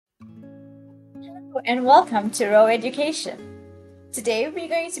Hello and welcome to Row Education. Today we're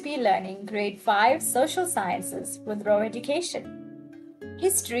going to be learning Grade 5 Social Sciences with Row Education.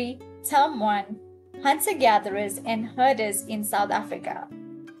 History, Term 1, Hunter-Gatherers and Herders in South Africa.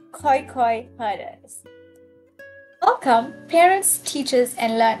 Khoikhoi Herders. Welcome, parents, teachers,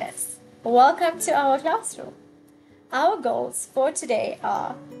 and learners. Welcome to our classroom. Our goals for today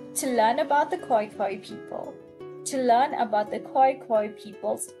are to learn about the Khoikhoi people, to learn about the Khoikhoi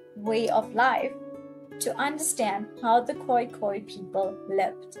people's way of life, to understand how the Khoikhoi people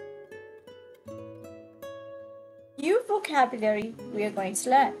lived. New vocabulary we are going to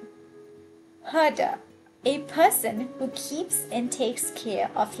learn. Herder, a person who keeps and takes care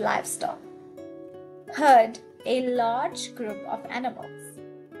of livestock. Herd, a large group of animals.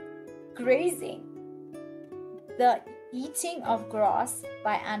 Grazing, the eating of grass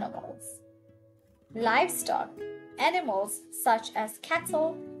by animals. Livestock, animals such as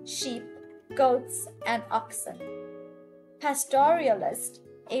cattle, sheep, goats, and oxen. Pastoralist,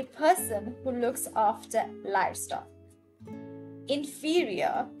 a person who looks after livestock.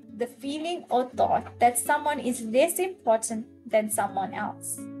 Inferior, the feeling or thought that someone is less important than someone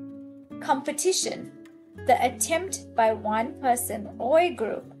else. Competition, the attempt by one person or a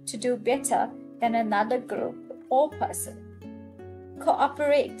group to do better than another group or person.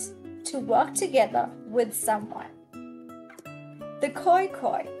 Cooperate, to work together with someone. The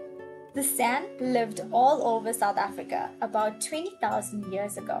Khoikhoi. The San lived all over South Africa about 20,000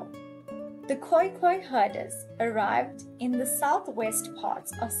 years ago. The Khoikhoi herders arrived in the southwest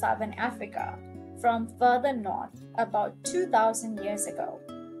parts of southern Africa from further north about 2,000 years ago.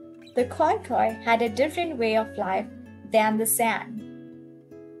 The Khoikhoi had a different way of life than the San.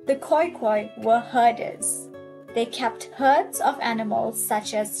 The Khoikhoi were herders. They kept herds of animals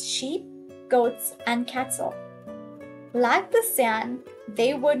such as sheep, goats, and cattle. Like the San,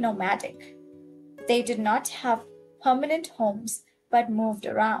 they were nomadic. They did not have permanent homes but moved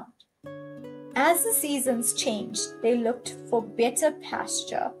around. As the seasons changed, they looked for better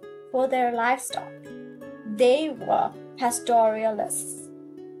pasture for their livestock. They were pastoralists.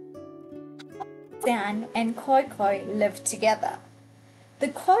 San and Khoikhoi lived together. The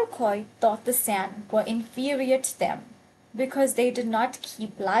Khoikhoi thought the San were inferior to them because they did not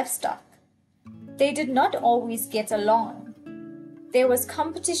keep livestock. They did not always get along. There was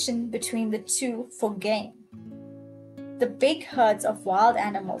competition between the two for game. The big herds of wild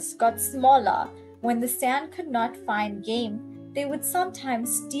animals got smaller when the San could not find game. They would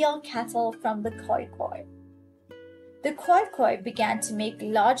sometimes steal cattle from the Khoikhoi. The Khoikhoi began to make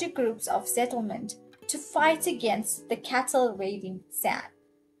larger groups of settlement to fight against the cattle-raiding San.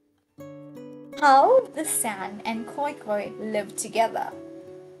 How the San and Khoikhoi lived together.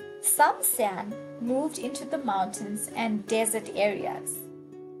 Some San moved into the mountains and desert areas.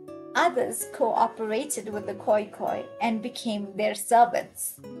 Others cooperated with the Khoikhoi and became their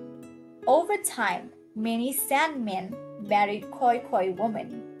servants. Over time, many San men married Khoikhoi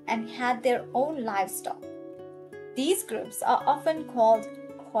women and had their own livestock. These groups are often called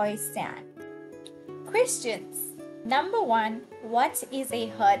Khoi San. Questions. Number 1. What is a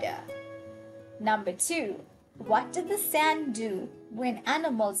herder? Number 2. What did the San do when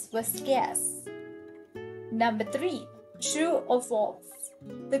animals were scarce? Number 3. True or false?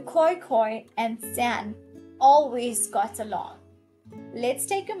 The Khoikhoi and San always got along. Let's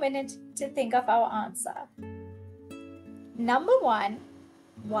take a minute to think of our answer. Number 1.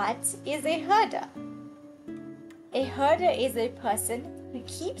 What is a herder? A herder is a person who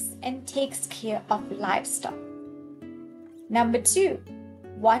keeps and takes care of livestock. Number 2.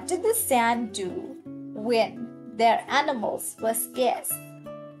 What did the San do when their animals were scarce?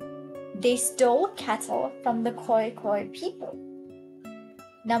 They stole cattle from the Khoikhoi people.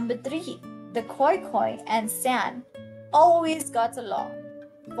 Number 3. The Khoikhoi and San always got along.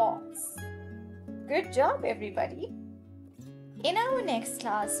 False. Good job, everybody. In our next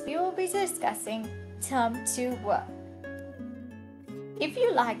class, we will be discussing Term 2 work. If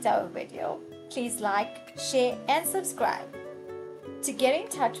you liked our video, please like, share, and subscribe. To get in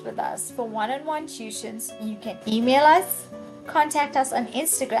touch with us for one-on-one tuitions, you can email us, contact us on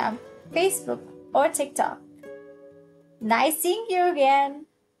Instagram, Facebook, or TikTok. Nice seeing you again.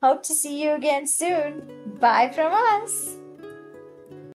 Hope to see you again soon. Bye from us.